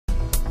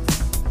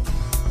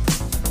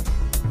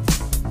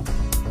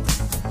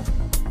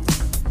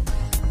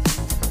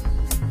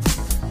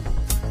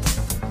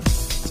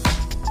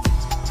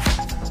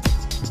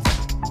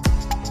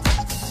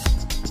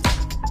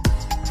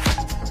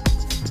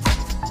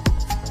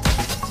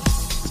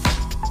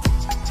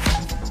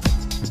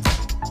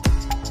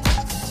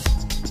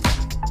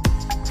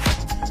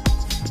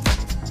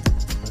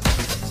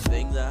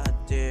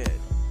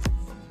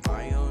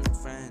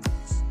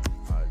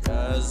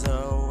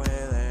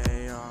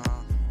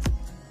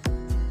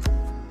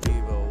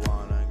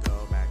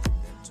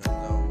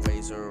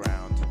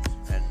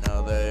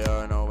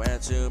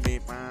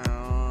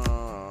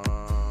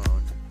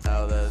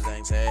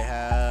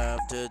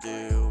to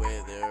do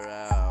with your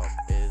help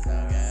is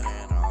not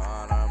getting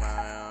on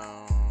my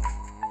own.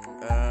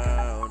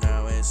 Oh,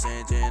 now it's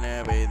changing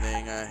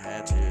everything I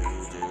had to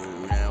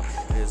do. Now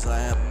it's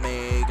let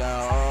me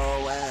go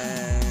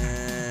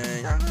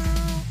away.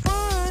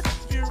 But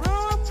you're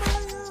on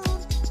my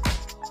own,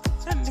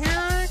 and here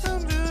I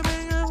come to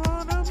being a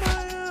part of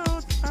my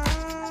own.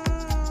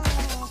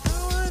 Oh,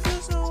 now I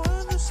just don't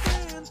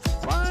understand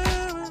why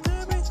I'm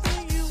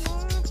everything you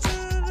want to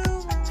do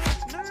right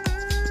now.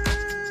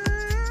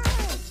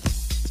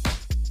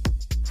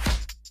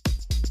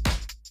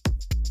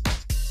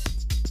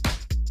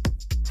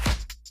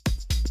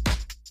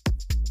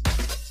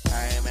 I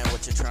ain't meant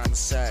what you're trying to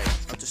say.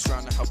 I'm just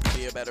trying to help you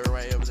be a better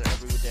way every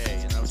day.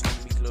 And I was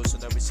gonna be closer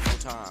every single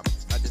time.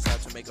 I just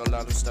have to make a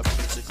lot of stuff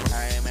musical.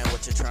 I ain't meant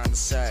what you're trying to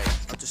say.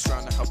 I'm just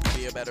trying to help you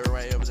be a better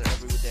way every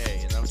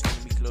day. And I was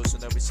gonna be closer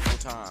every single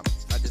time.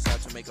 I just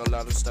have to make a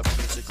lot of stuff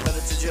musical. But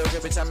it's a joke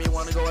every time you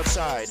wanna go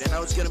outside. And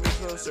now it's gonna be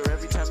closer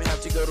every time you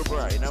have to go to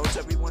Bright. Now it's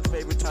everyone's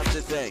favorite time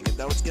to think. And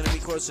now it's gonna be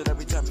closer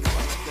every time you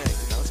wanna think.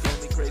 And now it's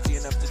gonna be crazy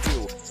enough to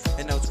do.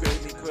 And now it's gonna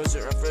be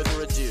closer or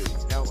further ado.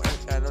 Now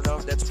I don't know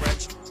if that's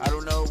French. I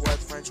don't know what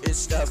French is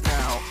stuff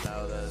now.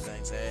 Now the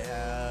things they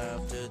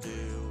have to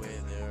do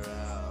with their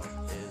help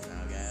is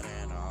now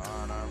getting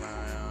on my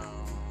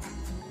own.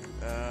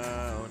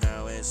 Oh,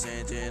 now it's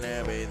changing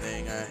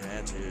everything I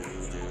had to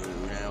do.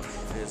 Now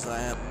it's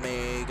let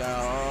me go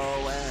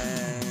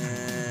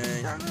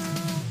away.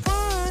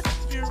 But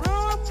you're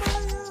on my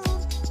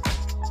own,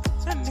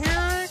 and here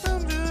I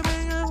come to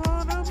being a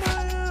part of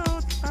my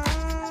own. Oh,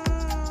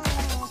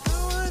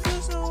 now I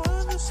just don't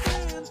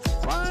understand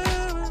why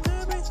I'm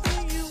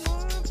everything you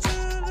want to do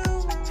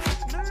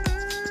right now.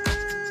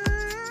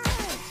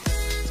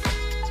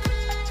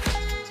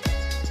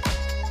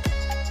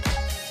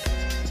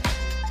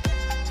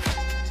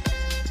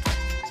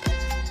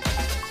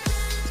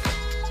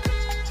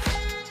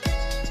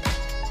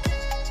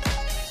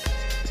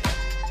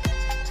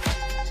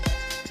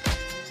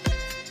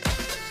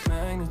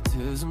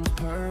 Magnetism's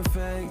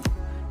perfect.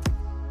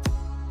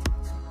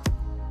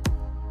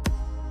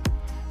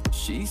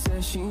 She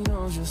says she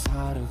knows just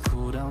how to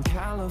cool down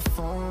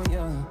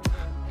California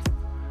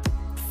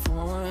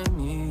for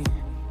me.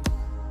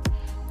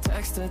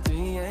 Text at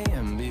 3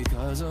 a.m.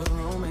 because a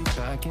roommate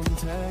back in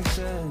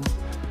Texas.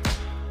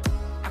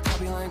 I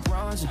copy like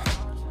Roger.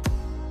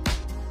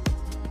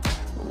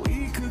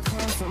 We could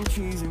climb some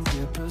trees and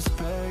get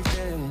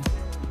perspective.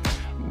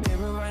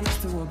 Mirror right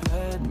next to a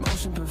bed,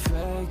 motion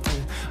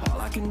perfected. All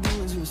I can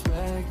do is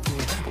respect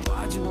it.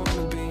 Why'd you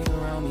wanna be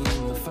around me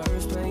in the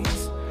first